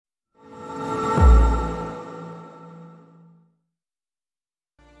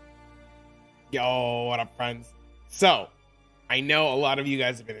Yo, what up, friends? So, I know a lot of you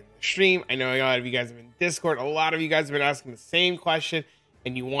guys have been in the stream. I know a lot of you guys have been in Discord. A lot of you guys have been asking the same question,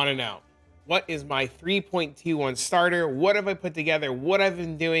 and you want to know, what is my 3.21 starter? What have I put together? What I've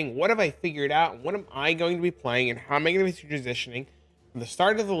been doing? What have I figured out? What am I going to be playing? And how am I going to be transitioning from the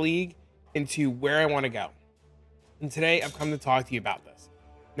start of the league into where I want to go? And today, I've come to talk to you about this.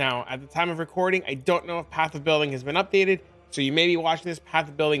 Now, at the time of recording, I don't know if Path of Building has been updated. So you may be watching this, Path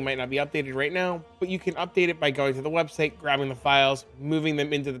of Building might not be updated right now, but you can update it by going to the website, grabbing the files, moving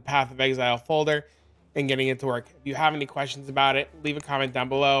them into the Path of Exile folder, and getting it to work. If you have any questions about it, leave a comment down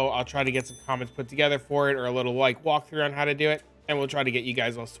below. I'll try to get some comments put together for it, or a little walkthrough on how to do it, and we'll try to get you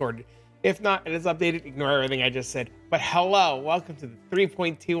guys all sorted. If not, and it's updated, ignore everything I just said. But hello, welcome to the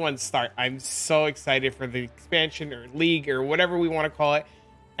 3.21 start. I'm so excited for the expansion or league or whatever we want to call it,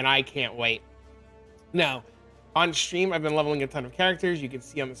 and I can't wait. Now, on stream, I've been leveling a ton of characters. You can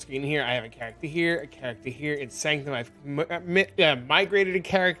see on the screen here, I have a character here, In Sanctum, I've migrated a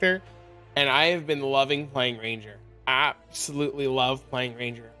character, and I have been loving playing Ranger. Absolutely love playing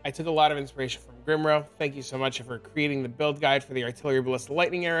Ranger. I took a lot of inspiration from Grimro. Thank you so much for creating the build guide for the Artillery Ballista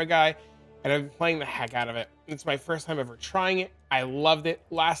Lightning Arrow guy, and I've been playing the heck out of it. It's my first time ever trying it. I loved it.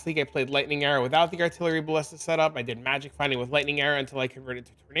 Last week, I played Lightning Arrow without the Artillery Ballista setup. I did magic finding with Lightning Arrow until I converted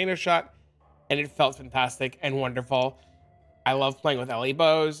to Tornado Shot, and it felt fantastic and wonderful. I love playing with LE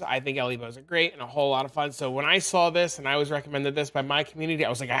bows. I think LE bows are great and a whole lot of fun. So when I saw this and I was recommended this by my community, I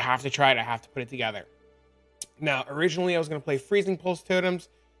was like, I have to try it. I have to put it together. Now, originally I was going to play Freezing Pulse Totems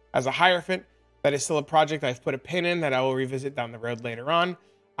as a Hierophant. That is still a project I've put a pin in that I will revisit down the road later on.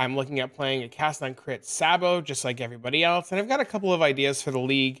 I'm looking at playing a Cast on Crit Sabo, just like everybody else. And I've got a couple of ideas for the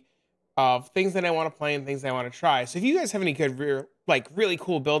league of things that I want to play and things that I want to try. So if you guys have any good really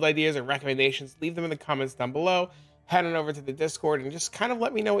cool build ideas or recommendations, leave them in the comments down below. Head on over to the Discord and just kind of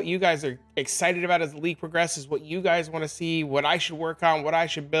let me know what you guys are excited about as the league progresses, what you guys want to see, what I should work on, what I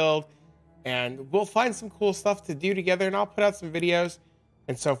should build, and we'll find some cool stuff to do together, and I'll put out some videos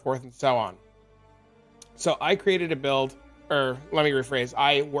and so forth and so on. So I created a build, or let me rephrase,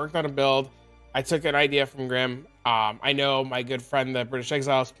 I worked on a build. I took an idea from Grim. I know my good friend, the British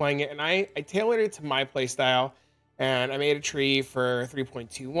Exile, is playing it, and I tailored it to my playstyle. And I made a tree for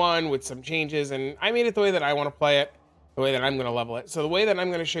 3.21 with some changes, and I made it the way that I want to play it, the way that I'm going to level it. So the way that I'm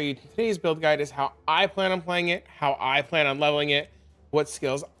going to show you today's build guide is how I plan on playing it, how I plan on leveling it, what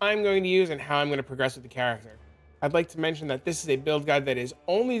skills I'm going to use, and how I'm going to progress with the character. I'd like to mention that this is a build guide that is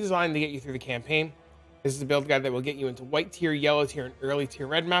only designed to get you through the campaign. This is a build guide that will get you into white tier, yellow tier, and early tier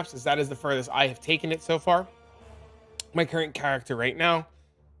red maps, as that is the furthest I have taken it so far. My current character right now,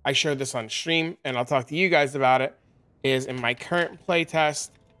 I showed this on stream, and I'll talk to you guys about it, is in my current playtest,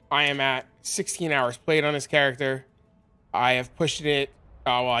 I am at 16 hours played on this character. I have pushed it,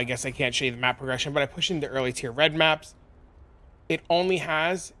 well, I guess I can't show you the map progression, but I pushed into early tier red maps. It only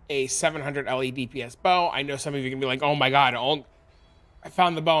has a 700 LE DPS bow. I know some of you can be like, oh my god, I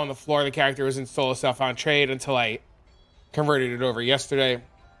found the bow on the floor. The character was in solo self-found trade until I converted it over yesterday.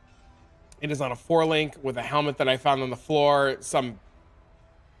 It is on a 4-link with a helmet that I found on the floor, some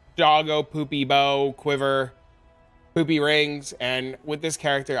doggo poopy bow, quiver, poopy rings, and with this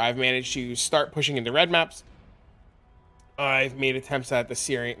character, I've managed to start pushing into red maps. I've made attempts at the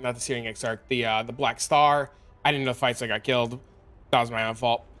Searing, not the Searing Exarch, the Black Star. I didn't know fights, I got killed. That was my own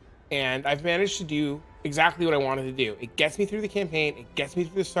fault. And I've managed to do exactly what I wanted to do. It gets me through the campaign, it gets me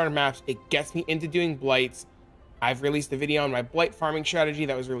through the starter maps, it gets me into doing blights. I've released a video on my blight farming strategy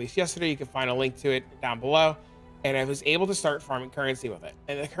that was released yesterday. You can find a link to it down below. And I was able to start farming currency with it.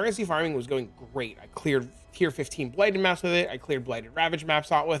 And the currency farming was going great. I cleared tier 15 blighted maps with it. I cleared blighted ravage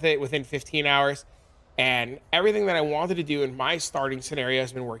maps out with it within 15 hours. And everything that I wanted to do in my starting scenario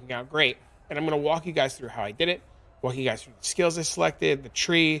has been working out great. And I'm going to walk you guys through how I did it, walk you guys through the skills I selected, the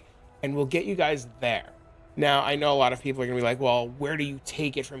tree, and we'll get you guys there. Now, I know a lot of people are going to be like, well, where do you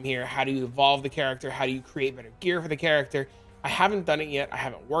take it from here? How do you evolve the character? How do you create better gear for the character? I haven't done it yet. I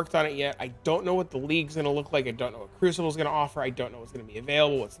haven't worked on it yet. I don't know what the league's going to look like. I don't know what Crucible is going to offer. I don't know what's going to be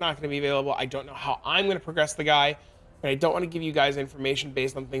available, what's not going to be available. I don't know how I'm going to progress the guy. And I don't want to give you guys information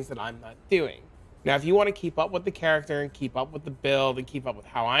based on things that I'm not doing. Now, if you want to keep up with the character and keep up with the build and keep up with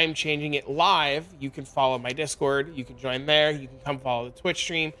how I'm changing it live, you can follow my Discord. You can join there. You can come follow the Twitch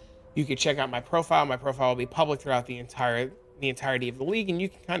stream. You can check out my profile. My profile will be public throughout the entirety of the league, and you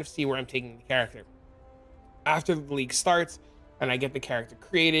can kind of see where I'm taking the character. After the league starts, and I get the character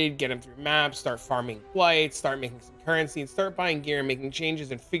created, get him through maps, start farming blights, start making some currency, and start buying gear and making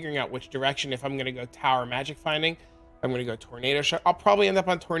changes and figuring out which direction, if I'm going to go tower magic finding, I'm going to go tornado shot. I'll probably end up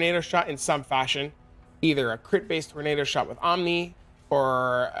on tornado shot in some fashion, either a crit-based tornado shot with Omni,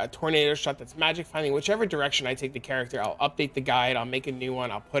 or a tornado shot that's magic finding. Whichever direction I take the character, I'll update the guide, I'll make a new one,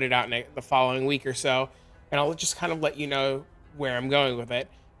 I'll put it out in the following week or so, and I'll just kind of let you know where I'm going with it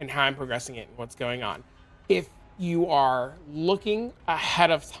and how I'm progressing it and what's going on. If you are looking ahead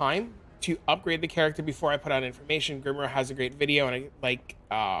of time to upgrade the character before I put out information, Grimro has a great video and a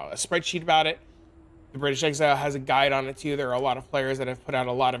spreadsheet about it. The British Exile has a guide on it too. There are a lot of players that have put out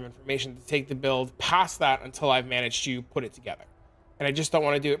a lot of information to take the build past that until I've managed to put it together. And I just don't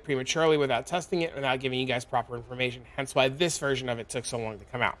want to do it prematurely without testing it, without giving you guys proper information. Hence why this version of it took so long to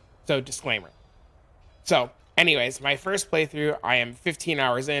come out. So disclaimer. So anyways, my first playthrough, I am 15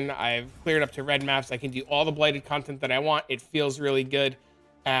 hours in. I've cleared up to red maps. I can do all the blighted content that I want. It feels really good.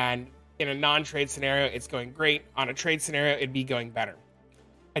 And in a non-trade scenario, it's going great. On a trade scenario, it'd be going better.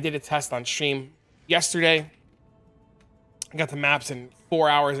 I did a test on stream yesterday. I got the maps in 4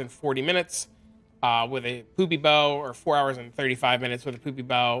 hours and 40 minutes with a poopy bow, or 4 hours and 35 minutes with a poopy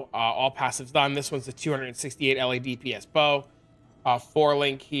bow. All passives done. This one's the 268 LA DPS bow.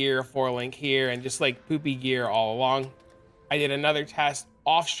 4-link here, 4-link here, and just like poopy gear all along. I did another test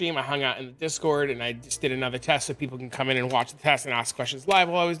off stream. I hung out in the Discord and I just did another test so people can come in and watch the test and ask questions live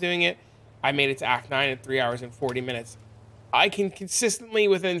while I was doing it. I made it to Act 9 in 3 hours and 40 minutes. I can consistently,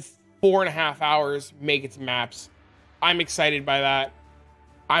 within 4.5 hours, make it to maps. I'm excited by that.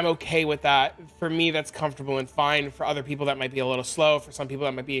 I'm okay with that. For me, that's comfortable and fine. For other people, that might be a little slow. For some people,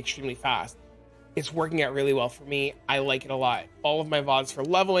 that might be extremely fast. It's working out really well for me. I like it a lot. All of my VODs for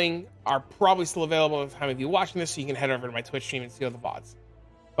leveling are probably still available at the time of you watching this, so you can head over to my Twitch stream and see all the VODs.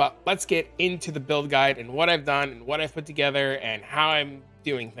 But let's get into the build guide and what I've done and what I've put together and how I'm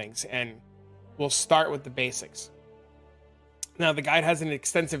doing things. And we'll start with the basics. Now, the guide has an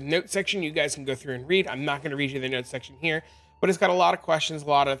extensive note section you guys can go through and read. I'm not going to read you the note section here, but it's got a lot of questions, a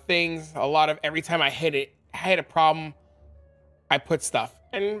lot of things, a lot of every time I hit a problem, I put stuff.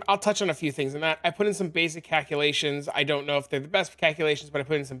 And I'll touch on a few things in that. I put in some basic calculations. I don't know if they're the best calculations, but I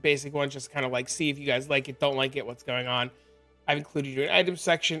put in some basic ones just kind of like see if you guys like it, don't like it, what's going on. I've included an item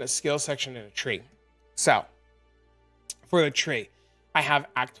section, a skill section, and a tree. So, for the tree, I have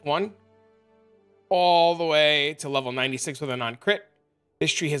Act 1 all the way to level 96 with a non-crit.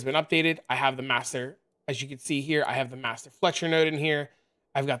 This tree has been updated. I have the master, as you can see here, I have the master Fletcher node in here.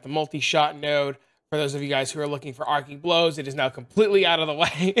 I've got the multi-shot node. For those of you guys who are looking for arcing blows, it is now completely out of the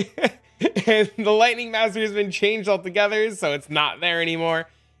way. And the lightning master has been changed altogether, so it's not there anymore.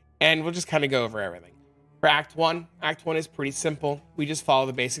 And we'll just kind of go over everything. For Act 1 is pretty simple. We just follow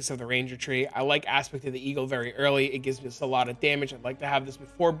the basics of the ranger tree. I like Aspect of the Eagle very early. It gives us a lot of damage. I'd like to have this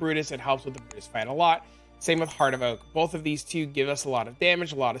before Brutus. It helps with the Brutus fight a lot. Same with Heart of Oak. Both of these two give us a lot of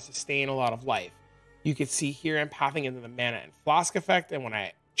damage, a lot of sustain, a lot of life. You can see here I'm pathing into the mana and flask effect, and when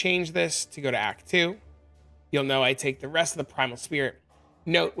I change this to go to Act 2, you'll know I take the rest of the Primal Spirit.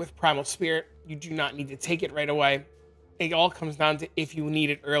 Note, with Primal Spirit, you do not need to take it right away. It all comes down to if you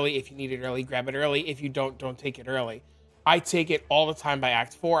need it early. If you need it early, grab it early. If you don't take it early. I take it all the time by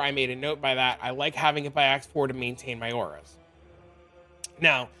Act 4. I made a note by that. I like having it by Act 4 to maintain my auras.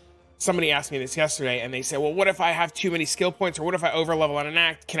 Now, somebody asked me this yesterday, and they said, well, what if I have too many skill points, or what if I overlevel on an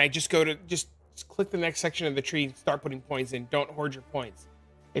act? Can I just go to, just click the next section of the tree and start putting points in? Don't hoard your points.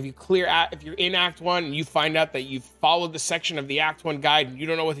 If you're in Act 1 and you find out that you've followed the section of the Act 1 guide and you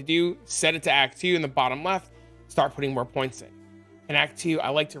don't know what to do, set it to Act 2 in the bottom left, start putting more points in. In Act 2, I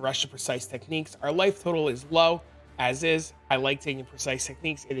like to rush to precise techniques. Our life total is low, as is. I like taking precise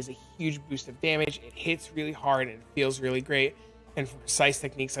techniques. It is a huge boost of damage. It hits really hard and it feels really great. And for precise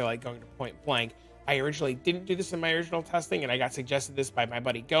techniques, I like going to point blank. I originally didn't do this in my original testing, and I got suggested this by my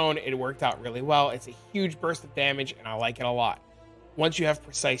buddy Gone. It worked out really well. It's a huge burst of damage, and I like it a lot. Once you have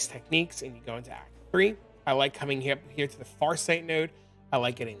precise techniques and you go into Act 3, I like coming here to the Farsight node. I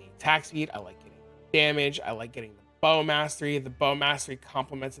like getting the attack speed. I like getting damage. I like getting the bow mastery. The bow mastery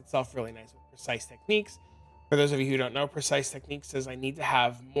complements itself really nice with precise techniques. For those of you who don't know, precise techniques says I need to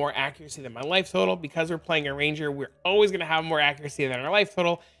have more accuracy than my life total. Because we're playing a ranger, we're always going to have more accuracy than our life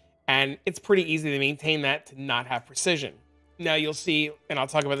total. And it's pretty easy to maintain that to not have precision. Now you'll see, and I'll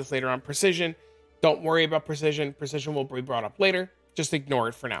talk about this later on, precision. Don't worry about precision. Precision will be brought up later. Just ignore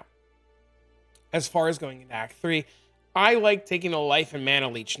it for now. As far as going into Act 3, I like taking the life and mana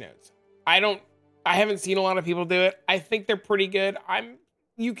leech nodes. I haven't seen a lot of people do it. I think they're pretty good.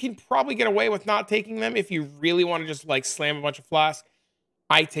 You can probably get away with not taking them if you really want to just like slam a bunch of flasks.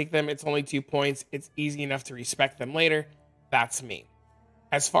 I take them. It's only 2 points. It's easy enough to respect them later. That's me.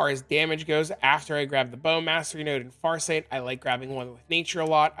 As far as damage goes, after I grab the bow mastery node in Farsight, I like grabbing one with nature a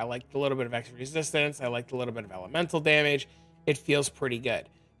lot. I like the little bit of extra resistance. I like the little bit of elemental damage. It feels pretty good.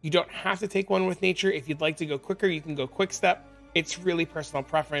 You don't have to take one with nature. If you'd like to go quicker, you can go quick step. It's really personal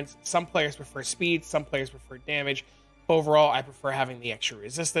preference. Some players prefer speed, some players prefer damage. Overall, I prefer having the extra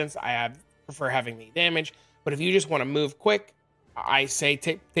resistance. Prefer having the damage. But if you just want to move quick, I say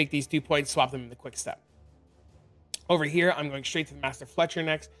take these 2 points, swap them in the quick step. Over here, I'm going straight to the Master Fletcher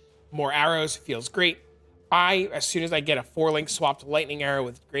next. More arrows, feels great. As soon as I get a 4-link swap to lightning arrow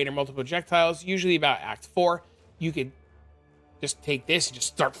with greater multiple projectiles, usually about Act 4, you could just take this and just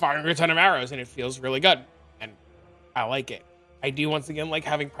start firing a ton of arrows, and it feels really good. And I like it. I do, once again, like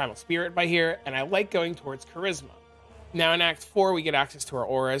having Primal Spirit by here, and I like going towards Charisma. Now in Act 4, we get access to our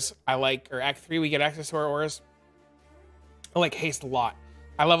auras. Or Act 3, we get access to our auras. I like Haste a lot.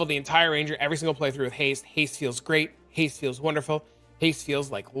 I level the entire Ranger every single playthrough with Haste. Haste feels great. Haste feels wonderful. Haste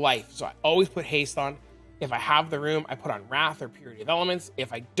feels like life. So I always put Haste on. If I have the room, I put on Wrath or Purity of Elements.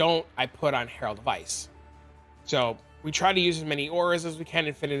 If I don't, I put on Herald of Ice. So we try to use as many auras as we can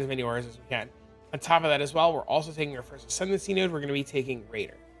and fit in as many auras as we can. On top of that as well, we're also taking our first Ascendancy node. We're going to be taking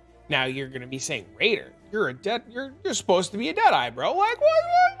Raider. Now you're going to be saying, Raider? You're supposed to be a Deadeye, bro. Like, what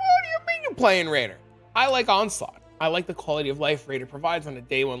do you mean you're playing Raider? I like Onslaught. I like the quality of life Raider provides on a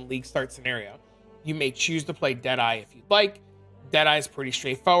day one league start scenario. You may choose to play Deadeye if you'd like. Deadeye is pretty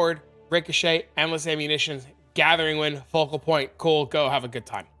straightforward. Ricochet, endless ammunition, gathering wind, focal point, cool, go have a good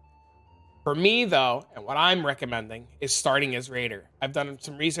time. For me, though, and what I'm recommending is starting as Raider. I've done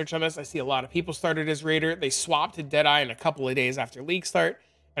some research on this. I see a lot of people started as Raider. They swapped to Deadeye in a couple of days after league start,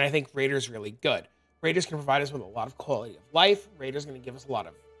 and I think Raider's really good. Raiders can provide us with a lot of quality of life. Raider's going to give us a lot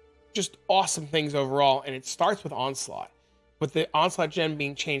of just awesome things overall, and it starts with Onslaught. With the Onslaught gem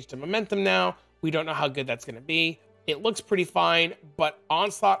being changed to Momentum now, we don't know how good that's going to be. It looks pretty fine, but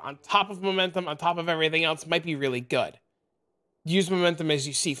Onslaught on top of Momentum, on top of everything else, might be really good. Use Momentum as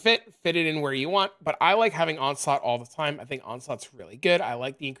you see fit it in where you want, but I like having Onslaught all the time. I think Onslaught's really good. I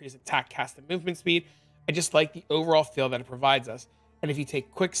like the increased attack, cast, and movement speed. I just like the overall feel that it provides us. And if you take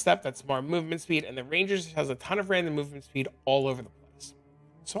Quick Step, that's more movement speed, and the Rangers has a ton of random movement speed all over the place.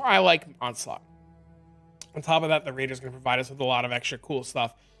 So I like Onslaught. On top of that, the Raider's going to provide us with a lot of extra cool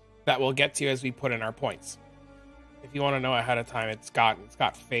stuff that we'll get to as we put in our points. If you want to know ahead of time, it's got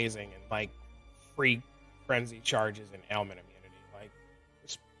phasing and like free frenzy charges and ailment immunity. Like,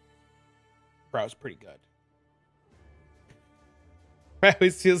 bro, it's pretty good. I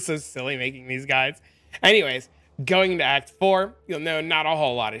always feel so silly making these guides. Anyways, going into Act 4, you'll know not a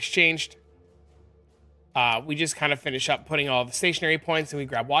whole lot has changed. We just kind of finish up putting all the stationary points, and we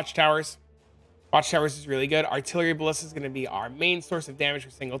grab Watchtowers. Watchtowers is really good. Artillery Ballista is going to be our main source of damage for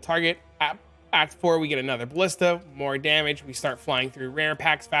single target. At Act 4, we get another Ballista, more damage. We start flying through rare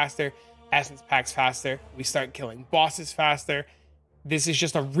packs faster, essence packs faster. We start killing bosses faster. This is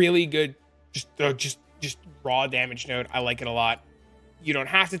just a really good, just raw damage node. I like it a lot. You don't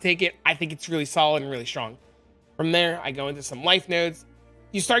have to take it. I think it's really solid and really strong. From there, I go into some life nodes.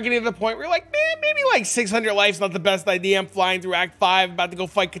 You start getting to the point where you're like, man, maybe like 600 life's not the best idea. I'm flying through Act 5, about to go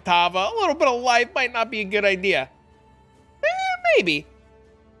fight Katava. A little bit of life might not be a good idea. Maybe.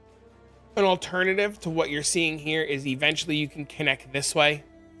 An alternative to what you're seeing here is eventually you can connect this way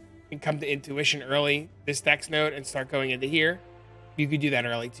and come to Intuition early, this Dex node, and start going into here. You could do that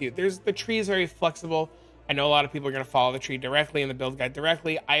early too. The tree is very flexible. I know a lot of people are going to follow the tree directly in the build guide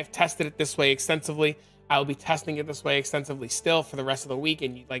directly. I have tested it this way extensively. I will be testing it this way extensively still for the rest of the week.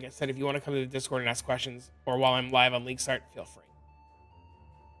 And like I said, if you want to come to the Discord and ask questions, or while I'm live on League Start, feel free.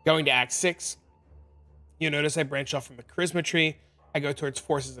 Going to Act 6, you'll notice I branch off from the Charisma tree. I go towards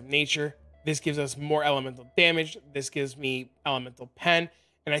Forces of Nature. This gives us more elemental damage. This gives me elemental pen.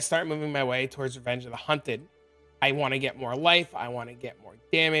 And I start moving my way towards Revenge of the Hunted. I want to get more life. I want to get more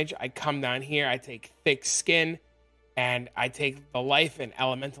damage. I come down here. I take Thick Skin. And I take the life and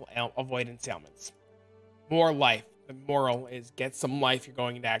elemental avoidance ailments. More life. The moral is get some life. You're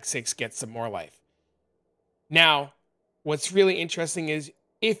going into Act 6, get some more life. Now, what's really interesting is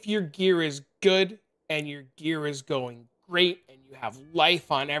if your gear is good and your gear is going great and you have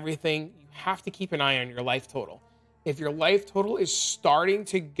life on everything, you have to keep an eye on your life total. If your life total is starting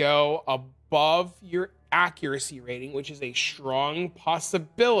to go above your accuracy rating, which is a strong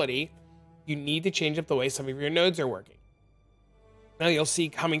possibility, you need to change up the way some of your nodes are working. Now you'll see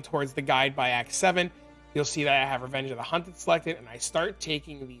coming towards the guide by Act 7, you'll see that I have Revenge of the Hunted selected, and I start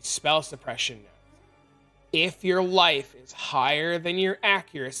taking the spell suppression nodes. If your life is higher than your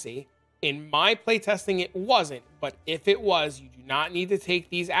accuracy, in my playtesting it wasn't, but if it was, you do not need to take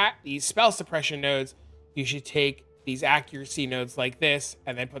these spell suppression nodes. You should take these accuracy nodes like this,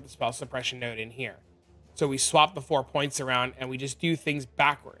 and then put the spell suppression node in here. So we swap the 4 points around, and we just do things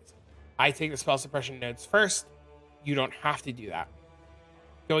backwards. I take the spell suppression nodes first. You don't have to do that.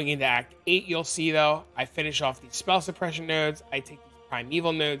 Going into Act 8, you'll see, though, I finish off these spell suppression nodes. I take these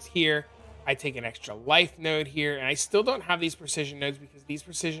primeval nodes here. I take an extra life node here. And I still don't have these precision nodes because these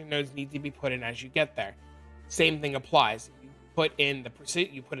precision nodes need to be put in as you get there. Same thing applies. You put in the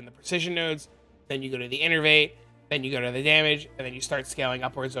precision nodes, then you go to the innervate, then you go to the damage, and then you start scaling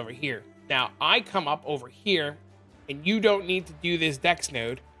upwards over here. Now, I come up over here, and you don't need to do this dex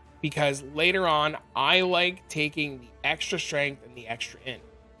node because later on, I like taking the extra strength and the extra int.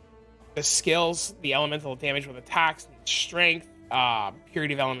 The skills, the elemental damage with attacks needs strength,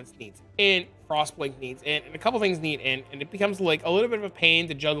 purity of elements needs int, frostblink needs int, and a couple things need int, and it becomes like a little bit of a pain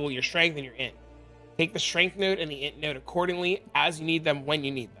to juggle your strength and your int. Take the strength node and the int node accordingly as you need them when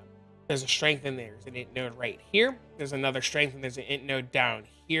you need them. There's a strength in there, there's an int node right here, there's another strength, and there's an int node down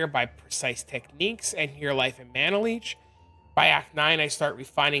here by precise techniques and here life and mana leech. By Act 9, I start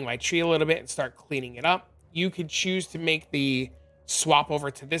refining my tree a little bit and start cleaning it up. You could choose to make the swap over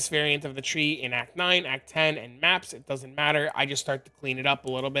to this variant of the tree in Act 9, Act 10, and maps. It doesn't matter. I just start to clean it up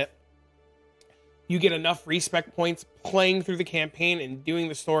a little bit. You get enough respec points playing through the campaign and doing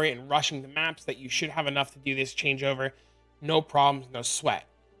the story and rushing the maps that you should have enough to do this changeover. No problems, no sweat.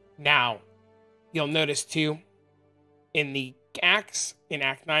 Now, you'll notice too, in the acts, in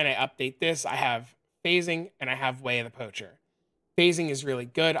Act 9, I update this. I have phasing and I have Way of the Poacher. Phasing is really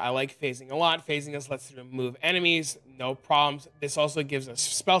good. I like phasing a lot. Phasing us lets us remove enemies, no problems. This also gives us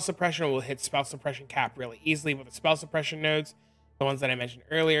spell suppression. We'll hit spell suppression cap really easily with the spell suppression nodes. The ones that I mentioned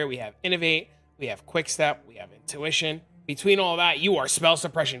earlier, we have Innovate, we have Quick Step, we have Intuition. Between all that, you are spell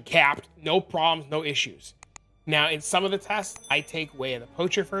suppression capped. No problems, no issues. Now, in some of the tests, I take Way of the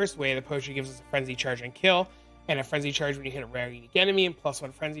Poacher first. Way of the Poacher gives us a Frenzy Charge and kill, and a Frenzy Charge when you hit a rare unique enemy, and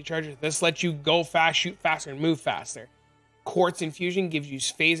 +1 Frenzy Charges. This lets you go fast, shoot faster, and move faster. Quartz Infusion gives you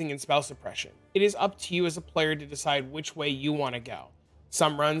phasing and spell suppression. It is up to you as a player to decide which way you want to go.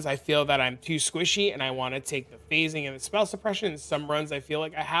 Some runs I feel that I'm too squishy and I want to take the phasing and the spell suppression, and some runs I feel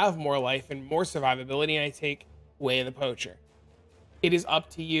like I have more life and more survivability and I take Way of the Poacher. It is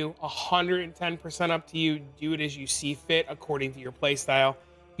up to you, 110% up to you. Do it as you see fit according to your playstyle.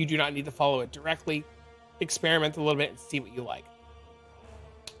 You do not need to follow it directly. Experiment a little bit and see what you like.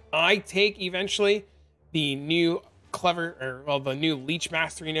 I take eventually the new the new Leech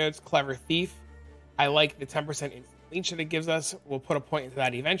Mastery nodes, Clever Thief. I like the 10% instant leech that it gives us. We'll put a point into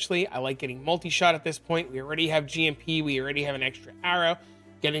that eventually. I like getting multi-shot at this point. We already have GMP. We already have an extra arrow.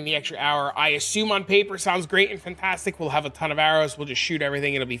 Getting the extra arrow, I assume on paper sounds great and fantastic. We'll have a ton of arrows. We'll just shoot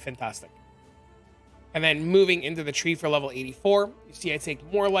everything. It'll be fantastic. And then moving into the tree for level 84, you see I take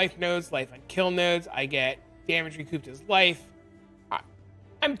more life nodes, life and kill nodes. I get damage recouped as life.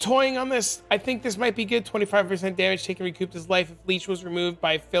 I'm toying on this. I think this might be good. 25% damage taken recouped as life if leech was removed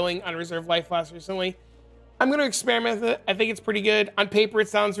by filling unreserved life last recently. I'm going to experiment with it. I think it's pretty good. On paper, it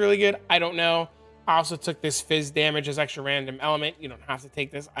sounds really good. I don't know. I also took this fizz damage as extra random element. You don't have to take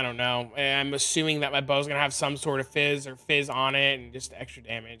this. I don't know. I'm assuming that my bow's going to have some sort of fizz or fizz on it and just extra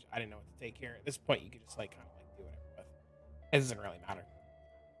damage. I didn't know what to take here. At this point, you could just like kind of like do whatever, but it doesn't really matter.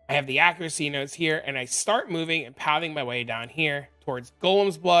 I have the accuracy nodes here, and I start moving and pathing my way down here towards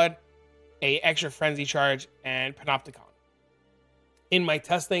Golem's Blood, a extra Frenzy Charge, and Panopticon. In my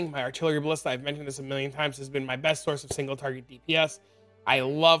testing, my Artillery Ballista, I've mentioned this a million times, has been my best source of single target DPS. I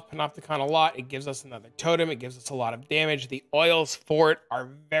love Panopticon a lot. It gives us another totem. It gives us a lot of damage. The oils for it are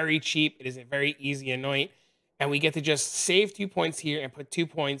very cheap. It is a very easy anoint, and we get to just save 2 points here and put 2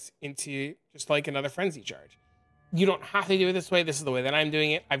 points into just like another Frenzy Charge. You don't have to do it this way. This is the way that I'm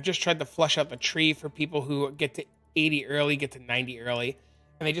doing it. I've just tried to flush out the tree for people who get to 80 early, get to 90 early,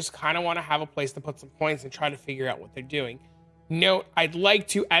 and they just kind of want to have a place to put some points and try to figure out what they're doing. Note, I'd like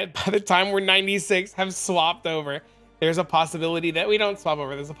to, by the time we're 96, have swapped over. There's a possibility that we don't swap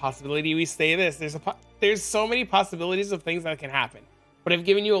over. There's a possibility we stay this. There's so many possibilities of things that can happen. But I've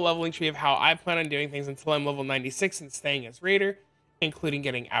given you a leveling tree of how I plan on doing things until I'm level 96 and staying as Raider, including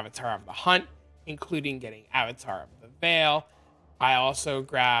getting Avatar of the Hunt, including getting Avatar of the Veil. I also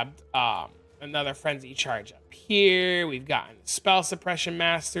grabbed another Frenzy Charge up here. We've gotten Spell Suppression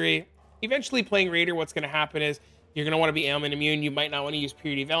Mastery. Eventually playing Raider, what's going to happen is you're going to want to be ailment immune. You might not want to use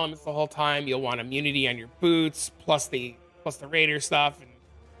Purity of Elements the whole time. You'll want immunity on your boots, plus the Raider stuff, and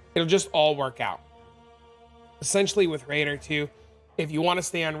it'll just all work out. Essentially with Raider too, if you want to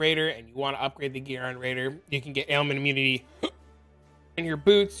stay on Raider and you want to upgrade the gear on Raider, you can get ailment immunity in your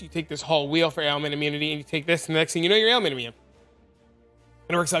boots. You take this whole wheel for ailment immunity, and you take this, and the next thing you know, you're ailment immune.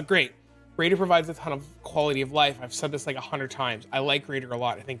 And it works out great. Raider provides a ton of quality of life. I've said this like 100 times. I like Raider a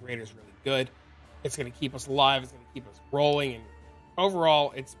lot. I think Raider's really good. It's going to keep us alive. It's going to keep us rolling. And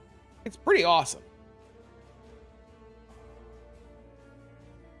overall, it's pretty awesome.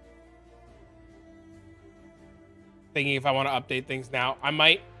 thinking if I want to update things now. I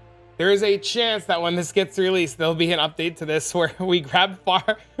might. There is a chance that when this gets released, there'll be an update to this where we grab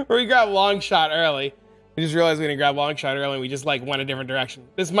long shot early. We just realized we're gonna grab long shot early and we just like went a different direction.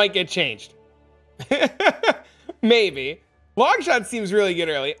 This might get changed. Maybe. Long shot seems really good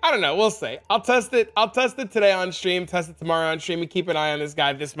early. I don't know. We'll see. I'll test it. I'll test it today on stream, test it tomorrow on stream, and keep an eye on this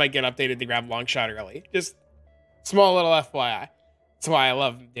guy. This might get updated to grab long shot early. Just small little FYI. That's why I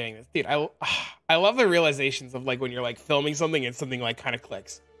love doing this. Dude, I love the realizations of like when you're like filming something and something like kind of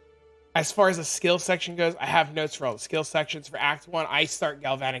clicks. As far as the skill section goes, I have notes for all the skill sections. For Act 1, I start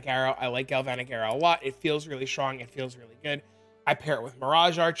Galvanic Arrow. I like Galvanic Arrow a lot. It feels really strong. It feels really good. I pair it with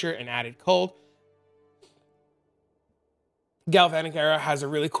Mirage Archer and Added Cold. Galvanic Arrow has a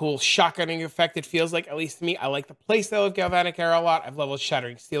really cool shotgunning effect, it feels like, at least to me. I like the playstyle of Galvanic Arrow a lot. I've leveled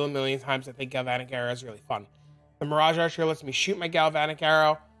Shattering Steel a million times. I think Galvanic Arrow is really fun. The Mirage Archer lets me shoot my Galvanic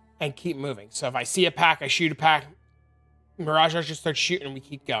Arrow and keep moving. So if I see a pack, I shoot a pack. Mirage Archer starts shooting and we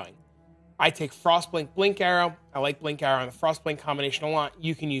keep going. I take Frostblink Blink Arrow. I like Blink Arrow and the Frostblink combination a lot.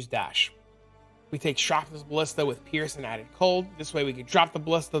 You can use Dash. We take Shrapnel's Ballista with Pierce and Added Cold. This way we can drop the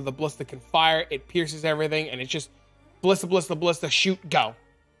Ballista can fire, it pierces everything, and it's just Ballista, Ballista, Ballista, shoot, go.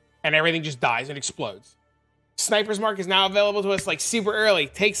 And everything just dies and explodes. Sniper's Mark is now available to us like super early.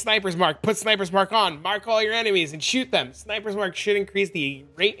 Take Sniper's Mark, put Sniper's Mark on, mark all your enemies and shoot them. Sniper's Mark should increase the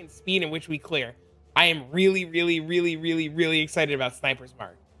rate and speed in which we clear. I am really, really, really, really, really excited about Sniper's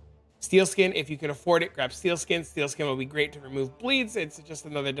Mark. Steel Skin, if you can afford it, grab Steel Skin. Steel Skin will be great to remove bleeds. It's just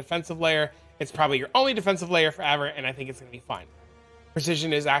another defensive layer. It's probably your only defensive layer forever, and I think it's going to be fine.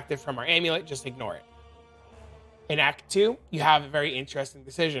 Precision is active from our Amulet. Just ignore it. In Act 2, you have a very interesting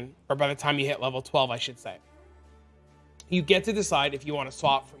decision, or by the time you hit level 12, I should say. You get to decide if you want to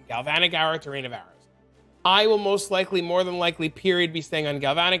swap from Galvanic Arrow to Rain of Arrows. I will most likely, more than likely, be staying on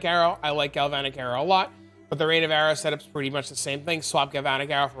Galvanic Arrow. I like Galvanic Arrow a lot. But the Rain of Arrows setup's pretty much the same thing. Swap Galvanic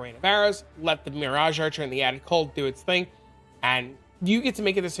Arrow for Rain of Arrows. Let the Mirage Archer and the Added Cold do its thing. And you get to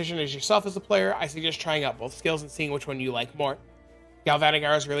make a decision as yourself as a player. I suggest trying out both skills and seeing which one you like more. Galvanic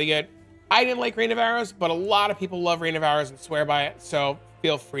Arrow is really good. I didn't like Rain of Arrows, but a lot of people love Rain of Arrows and swear by it. So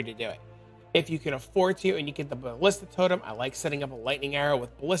feel free to do it. If you can afford to and you get the Ballista Totem, I like setting up a Lightning Arrow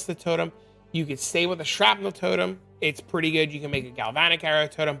with Ballista Totem. You could stay with a Shrapnel Totem. It's pretty good. You can make a Galvanic Arrow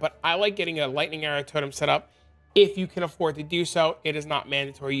Totem, but I like getting a Lightning Arrow Totem set up. If you can afford to do so, it is not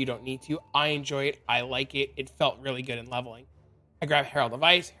mandatory. You don't need to. I enjoy it. I like it. It felt really good in leveling. I grab Herald of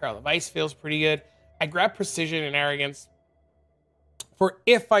Ice. Herald of Ice feels pretty good. I grab Precision and Arrogance for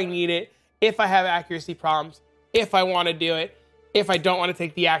if I need it, if I have accuracy problems, if I want to do it. If I don't want to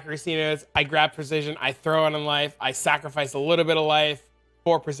take the accuracy notes, I grab Precision. I throw it on life. I sacrifice a little bit of life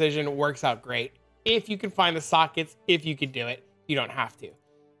for Precision. It works out great. If you can find the sockets, if you can do it, you don't have to.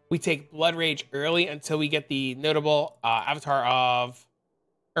 We take Blood Rage early until we get the notable avatar of,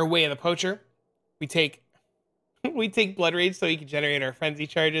 or Way of the Poacher. We take Blood Rage so we can generate our frenzy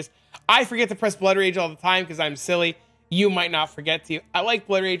charges. I forget to press Blood Rage all the time because I'm silly. You might not forget to. I like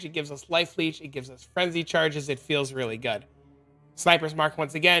Blood Rage. It gives us life leech. It gives us frenzy charges. It feels really good. Sniper's Mark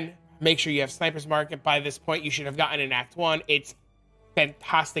once again. Make sure you have Sniper's Mark. And by this point, you should have gotten in Act 1. It's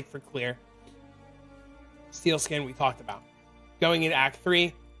fantastic for clear. Steel Skin we talked about. Going into Act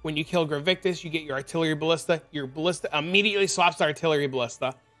 3. When you kill Gravictus, you get your Artillery Ballista. Your Ballista immediately swaps to Artillery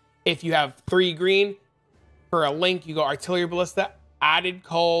Ballista. If you have 3 green, for a link, you go Artillery Ballista, Added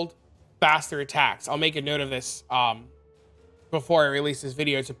Cold, faster attacks. I'll make a note of this before I release this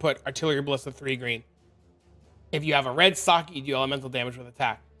video to put Artillery Ballista 3 green. If you have a red socket, you do elemental damage with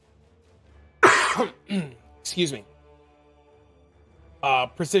attack. Excuse me.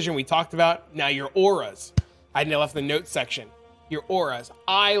 Precision we talked about. Now your auras. I left the notes section. Your auras.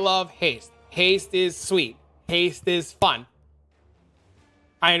 I love haste. Haste is sweet. Haste is fun.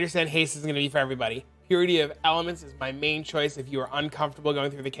 I understand haste is going to be for everybody. Purity of Elements is my main choice if you are uncomfortable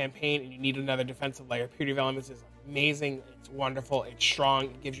going through the campaign and you need another defensive layer. Purity of Elements is amazing. It's wonderful. It's strong.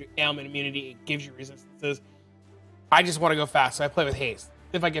 It gives you ailment immunity. It gives you resistances. I just want to go fast, so I play with haste.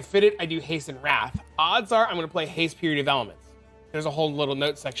 If I can fit it, I do haste and wrath. Odds are I'm going to play haste Purity of Elements. There's a whole little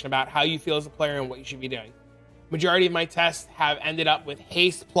note section about how you feel as a player and what you should be doing. Majority of my tests have ended up with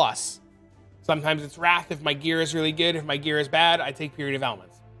haste plus. Sometimes it's wrath if my gear is really good. If my gear is bad, I take Purity of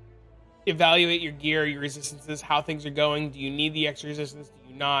Elements. Evaluate your gear, your resistances, how things are going. Do you need the extra resistance? Do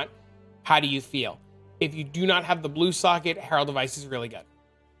you not? How do you feel? If you do not have the blue socket, Herald of Ice is really good.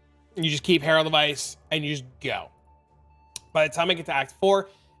 You just keep Herald of Ice and you just go. By the time I get to Act 4,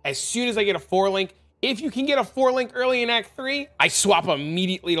 as soon as I get a 4 link, if you can get a 4 link early in Act 3, I swap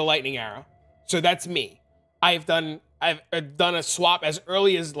immediately to Lightning Arrow. So that's me. I've done I've done a swap as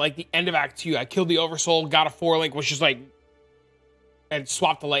early as like the end of Act 2. I killed the Oversoul, got a 4-link, which is like, and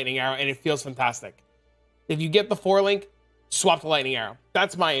swapped the Lightning Arrow, and it feels fantastic. If you get the 4-link, swap the Lightning Arrow.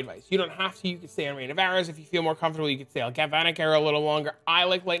 That's my advice. You don't have to. You can stay on Rain of Arrows. If you feel more comfortable, you can stay on Galvanic Arrow a little longer. I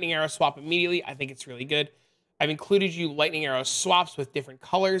like Lightning Arrow swap immediately. I think it's really good. I've included you Lightning Arrow swaps with different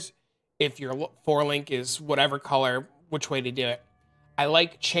colors. If your 4-link is whatever color, which way to do it. I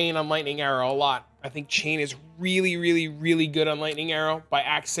like Chain on Lightning Arrow a lot. I think Chain is really, really, really good on Lightning Arrow. By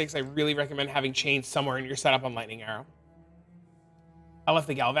Act 6, I really recommend having Chain somewhere in your setup on Lightning Arrow. I left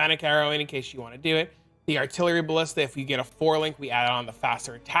the Galvanic Arrow in case you want to do it. The Artillery Ballista, if you get a 4-link, we add on the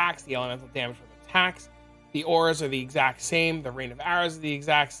faster attacks, the elemental damage with attacks. The auras are the exact same. The Rain of Arrows is the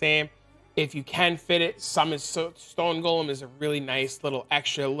exact same. If you can fit it, Summon Stone Golem is a really nice little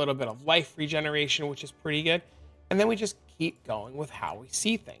extra, little bit of life regeneration, which is pretty good. And then we just keep going with how we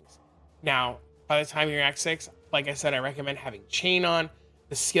see things. Now, by the time you're Act 6, like I said, I recommend having Chain on.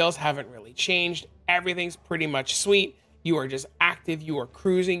 The skills haven't really changed. Everything's pretty much sweet. You are just active, you are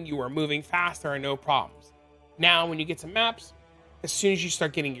cruising, you are moving fast, there are no problems. Now, when you get to maps, as soon as you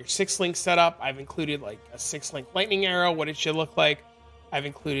start getting your 6-link set up, I've included like a 6-link Lightning Arrow, what it should look like. I've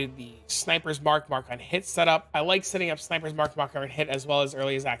included the Sniper's Mark on Hit setup. I like setting up Sniper's Mark on Hit as well as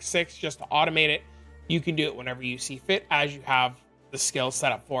early as Act 6 just to automate it. You can do it whenever you see fit as you have the skill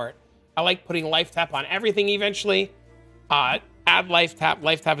set up for it. I like putting Life Tap on everything eventually. Add Life Tap.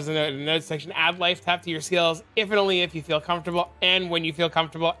 Life Tap is in the notes section. Add Life Tap to your skills if and only if you feel comfortable and when you feel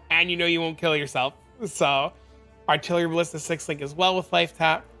comfortable and you know you won't kill yourself. So, Artillery Ballista 6-link as well with Life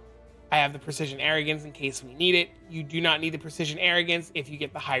Tap. I have the Precision Arrogance in case we need it. You do not need the Precision Arrogance if you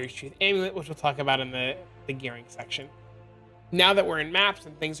get the Higher Truth Amulet, which we'll talk about in the gearing section. Now that we're in maps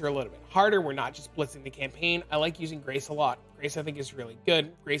and things are a little bit harder, we're not just blitzing the campaign, I like using Grace a lot. Grace, I think, is really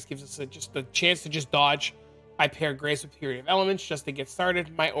good. Grace gives us just a chance to just dodge. I pair Grace with Purity of Elements just to get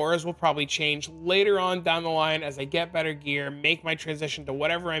started. My auras will probably change later on down the line as I get better gear, make my transition to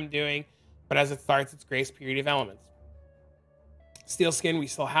whatever I'm doing. But as it starts, it's Grace, Purity of Elements. Steel Skin, we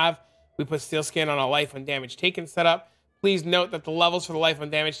still have. We put Steel Skin on a life on damage taken setup. Please note that the levels for the life on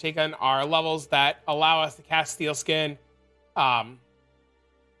damage taken are levels that allow us to cast Steel Skin. And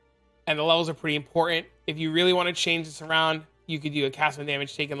the levels are pretty important. If you really want to change this around, you could do a cast on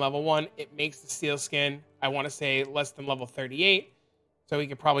damage taken level 1. It makes the Steel Skin, I want to say, less than level 38. So we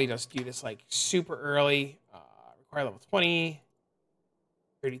could probably just do this like super early. Require level 20,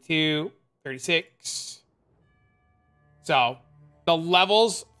 32, 36. So the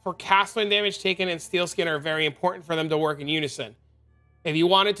levels for cast on damage taken and Steel Skin are very important for them to work in unison. If you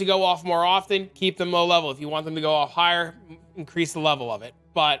want it to go off more often, keep them low level. If you want them to go off higher, increase the level of it.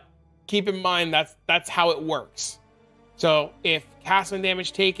 But keep in mind that's how it works. So if cast on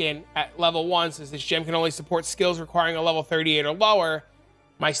damage taken at level 1 says this gem can only support skills requiring a level 38 or lower,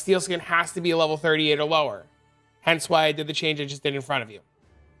 my Steel Skin has to be a level 38 or lower. Hence why I did the change I just did in front of you.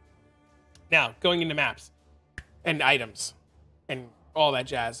 Now, going into maps and items and all that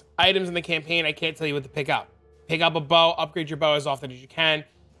jazz. Items in the campaign, I can't tell you what to pick up. Pick up a bow, upgrade your bow as often as you can.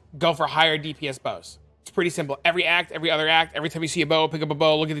 Go for higher DPS bows. It's pretty simple. Every act, every other act, every time you see a bow, pick up a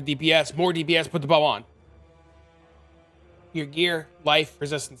bow, look at the DPS. More DPS, put the bow on. Your gear, life,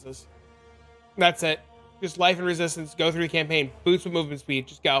 resistances. That's it. Just life and resistance. Go through the campaign. Boost with movement speed.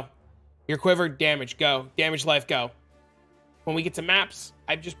 Just go. Your quiver, damage, go. Damage, life, go. When we get to maps,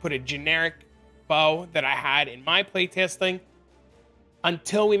 I've just put a generic bow that I had in my playtesting.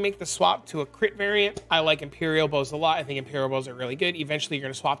 Until we make the swap to a crit variant, I like Imperial bows a lot. I think Imperial bows are really good. Eventually, you're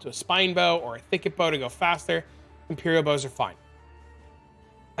going to swap to a spine bow or a thicket bow to go faster. Imperial bows are fine.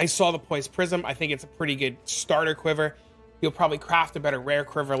 I saw the Poised Prism. I think it's a pretty good starter quiver. You'll probably craft a better rare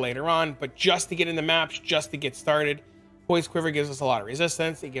quiver later on, but just to get in the maps, just to get started, Poised Quiver gives us a lot of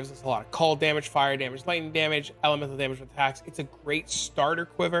resistance. It gives us a lot of cold damage, fire damage, lightning damage, elemental damage with attacks. It's a great starter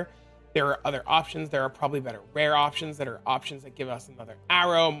quiver. There are other options. There are probably better rare options that are options that give us another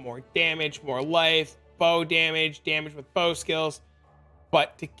arrow, more damage, more life, bow damage, damage with bow skills.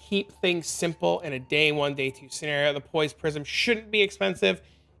 But to keep things simple in a day 1, day 2 scenario, the Poised Prism shouldn't be expensive.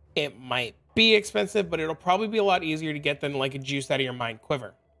 It might be expensive, but it'll probably be a lot easier to get than like a Juice Out of Your Mind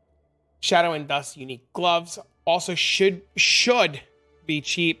quiver. Shadow and Dust unique gloves also should be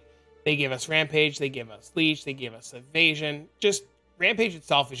cheap. They give us Rampage, they give us Leech, they give us Evasion. Just Rampage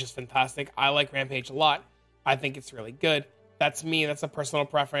itself is just fantastic. I like Rampage a lot. I think it's really good. That's me. That's a personal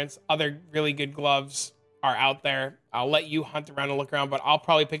preference. Other really good gloves are out there. I'll let you hunt around and look around, but I'll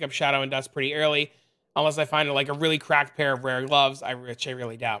probably pick up Shadow and Dust pretty early unless I find like a really cracked pair of rare gloves, which I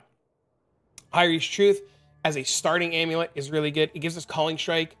really doubt. High Reach Truth as a starting amulet is really good. It gives us Calling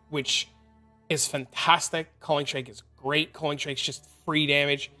Strike, which is fantastic. Culling Strike is great. Culling Strike's just free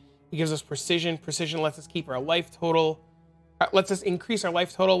damage. It gives us precision. Precision lets us keep our life total. Lets us increase our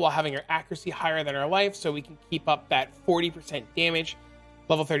life total while having our accuracy higher than our life, so we can keep up that 40% damage.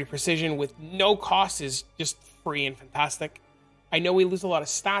 Level 30 precision with no cost is just free and fantastic. I know we lose a lot of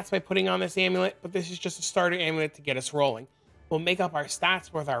stats by putting on this amulet, but this is just a starter amulet to get us rolling. We'll make up our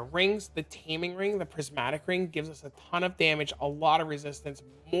stats with our rings. The Taming Ring, the Prismatic Ring, gives us a ton of damage, a lot of resistance,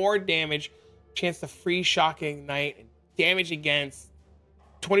 more damage, chance to freeze, shock, and ignite, and damage against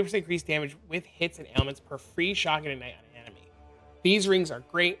 20% increased damage with hits and ailments per freeze, shock, and ignite on an enemy. These rings are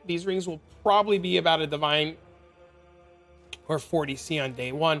great. These rings will probably be about a divine or 40C on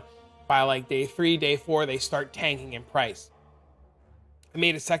day 1. By like day 3, day 4, they start tanking in price. I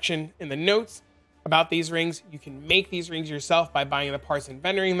made a section in the notes about these rings. You can make these rings yourself by buying the parts and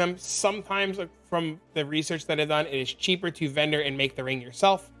vendoring them. Sometimes, from the research that I've done, it is cheaper to vendor and make the ring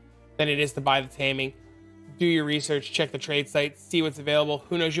yourself than it is to buy the taming. Do your research, check the trade site, see what's available.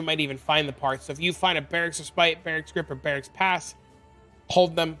 Who knows, you might even find the parts. So if you find a Barracks Respite, Barracks Grip, or Barracks Pass,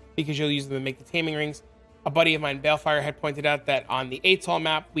 hold them because you'll use them to make the taming rings. A buddy of mine, Balefire, had pointed out that on the Exile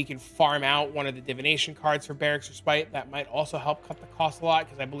map, we can farm out one of the divination cards for Barracks Respite. That might also help cut the cost a lot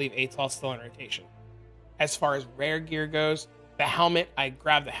because I believe Exile is still in rotation. As far as rare gear goes, the helmet, I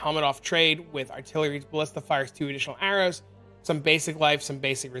grabbed the helmet off trade with Artillery's Ballista, fires 2 additional arrows, some basic life, some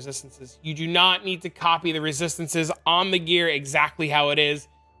basic resistances. You do not need to copy the resistances on the gear exactly how it is,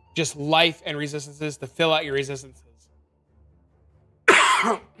 just life and resistances to fill out your resistances.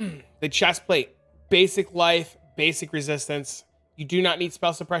 The chest plate, basic life, basic resistance. You do not need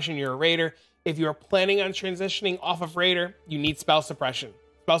spell suppression. You're a raider. If you're planning on transitioning off of raider, you need spell suppression.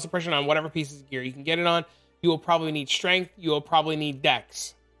 Spell suppression on whatever pieces of gear you can get it on. You will probably need strength. You will probably need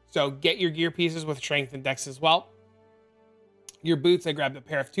dex. So get your gear pieces with strength and dex as well. Your boots, I grabbed a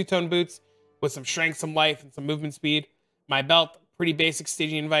pair of 2-tone boots with some strength, some life, and some movement speed. My belt, pretty basic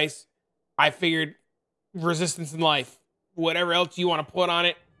Stygian Vice. I figured resistance and life. Whatever else you want to put on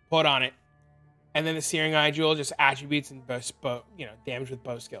it, put on it. And then the Searing Eye Jewel, just attributes and damage with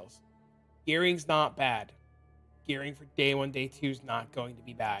bow skills. Gearing's not bad. Gearing for day 1, day 2 is not going to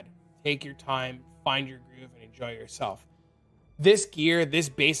be bad. Take your time, find your groove, and enjoy yourself. This gear, this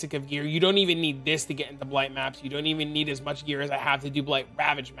basic of gear, you don't even need this to get into Blight maps. You don't even need as much gear as I have to do Blight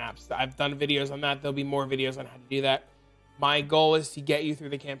Ravage maps. I've done videos on that. There'll be more videos on how to do that. My goal is to get you through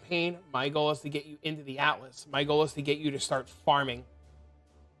the campaign. My goal is to get you into the Atlas. My goal is to get you to start farming.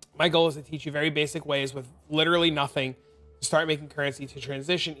 My goal is to teach you very basic ways with literally nothing to start making currency to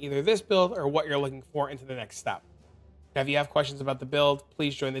transition either this build or what you're looking for into the next step. Now, if you have questions about the build,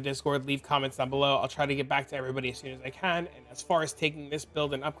 please join the Discord, leave comments down below. I'll try to get back to everybody as soon as I can. And as far as taking this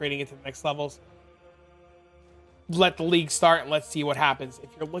build and upgrading it to the next levels, let the league start and let's see what happens. If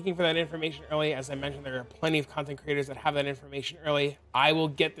you're looking for that information early, as I mentioned, there are plenty of content creators that have that information early. I will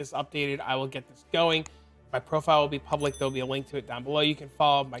get this updated. I will get this going. My profile will be public. There'll be a link to it down below. You can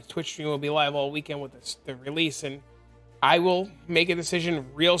follow. My Twitch stream will be live all weekend with the release. And I will make a decision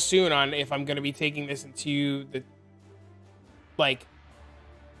real soon on if I'm going to be taking this into the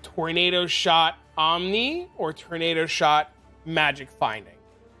Tornado Shot Omni or Tornado Shot Magic Finding.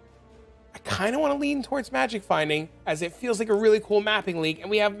 I kind of want to lean towards Magic Finding as it feels like a really cool mapping league. And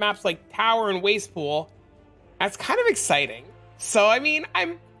we have maps like Tower and Waste Pool. That's kind of exciting. So, I mean,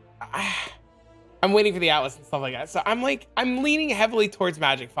 I'm waiting for the Atlas and stuff like that. So I'm leaning heavily towards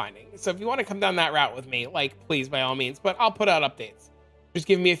Magic Finding. So if you want to come down that route with me, please, by all means. But I'll put out updates. Just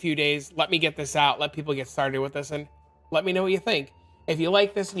give me a few days. Let me get this out. Let people get started with this. And let me know what you think. If you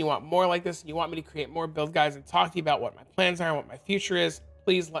like this and you want more like this and you want me to create more build guides and talk to you about what my plans are and what my future is,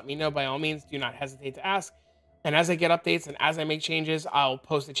 please let me know by all means. Do not hesitate to ask. And as I get updates and as I make changes, I'll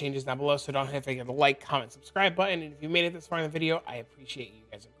post the changes down below. So don't forget the like, comment, subscribe button. And if you made it this far in the video, I appreciate you. You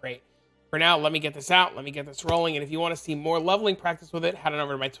guys are great. For now, let me get this out. Let me get this rolling. And if you want to see more leveling practice with it, head on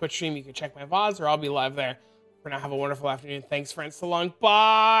over to my Twitch stream. You can check my VODs or I'll be live there. For now, have a wonderful afternoon. Thanks, friends. So long.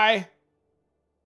 Bye.